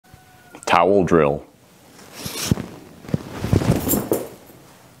Towel drill.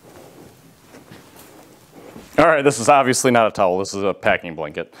 All right, this is obviously not a towel. This is a packing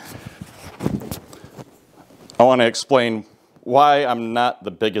blanket. I want to explain why I'm not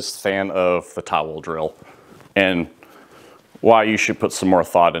the biggest fan of the towel drill and why you should put some more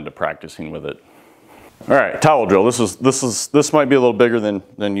thought into practicing with it. All right, towel drill. This might be a little bigger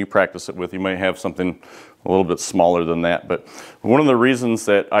than you practice it with. You might have something a little bit smaller than that. But one of the reasons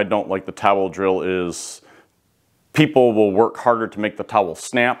that I don't like the towel drill is people will work harder to make the towel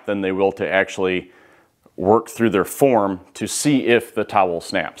snap than they will to actually work through their form to see if the towel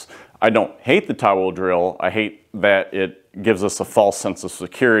snaps. I don't hate the towel drill. I hate that it gives us a false sense of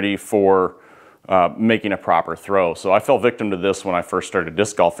security for making a proper throw. So I fell victim to this when I first started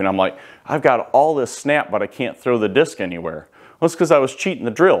disc golfing. I'm like, I've got all this snap, but I can't throw the disc anywhere. Well, it's because I was cheating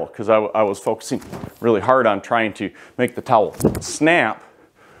the drill, because I was focusing really hard on trying to make the towel snap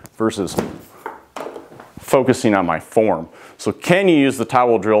versus focusing on my form. So can you use the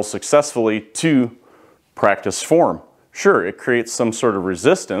towel drill successfully to practice form? Sure, it creates some sort of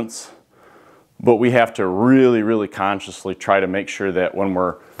resistance, but we have to really, really consciously try to make sure that when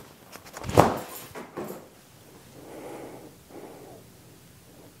we're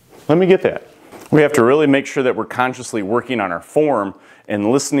we have to really make sure that we're consciously working on our form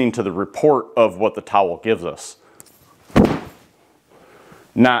and listening to the report of what the towel gives us.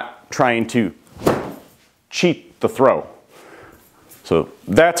 Not trying to cheat the throw. So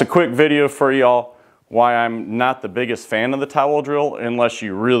that's a quick video for y'all why I'm not the biggest fan of the towel drill unless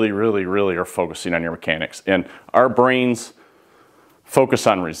you really, really, really are focusing on your mechanics. And our brains focus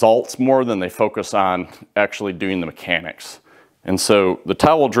on results more than they focus on actually doing the mechanics. And so the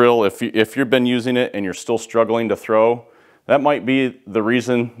towel drill, if you've been using it and you're still struggling to throw, that might be the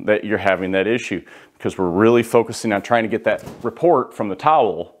reason that you're having that issue, because we're really focusing on trying to get that report from the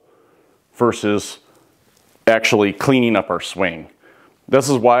towel versus actually cleaning up our swing. This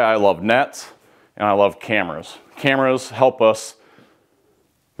is why I love nets and I love cameras. Cameras help us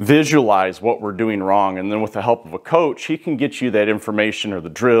visualize what we're doing wrong, and then with the help of a coach, he can get you that information or the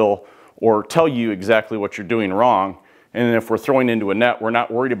drill or tell you exactly what you're doing wrong. And then if we're throwing into a net, we're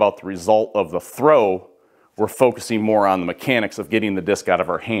not worried about the result of the throw. We're focusing more on the mechanics of getting the disc out of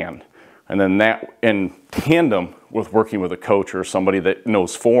our hand. And then that, in tandem with working with a coach or somebody that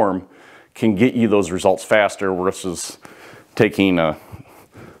knows form, can get you those results faster versus taking a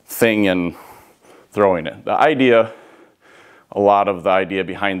thing and throwing it. A lot of the idea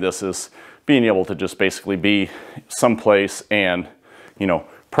behind this is being able to just basically be someplace and,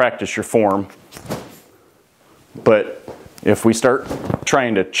 practice your form. But if we start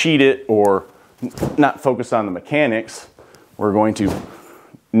trying to cheat it or not focus on the mechanics, we're going to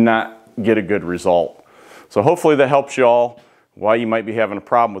not get a good result. So hopefully that helps you all why you might be having a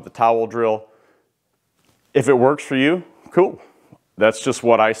problem with the towel drill. If it works for you, cool. That's just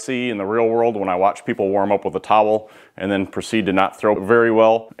what I see in the real world when I watch people warm up with a towel and then proceed to not throw very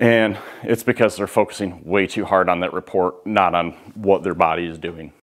well. And it's because they're focusing way too hard on that report, not on what their body is doing.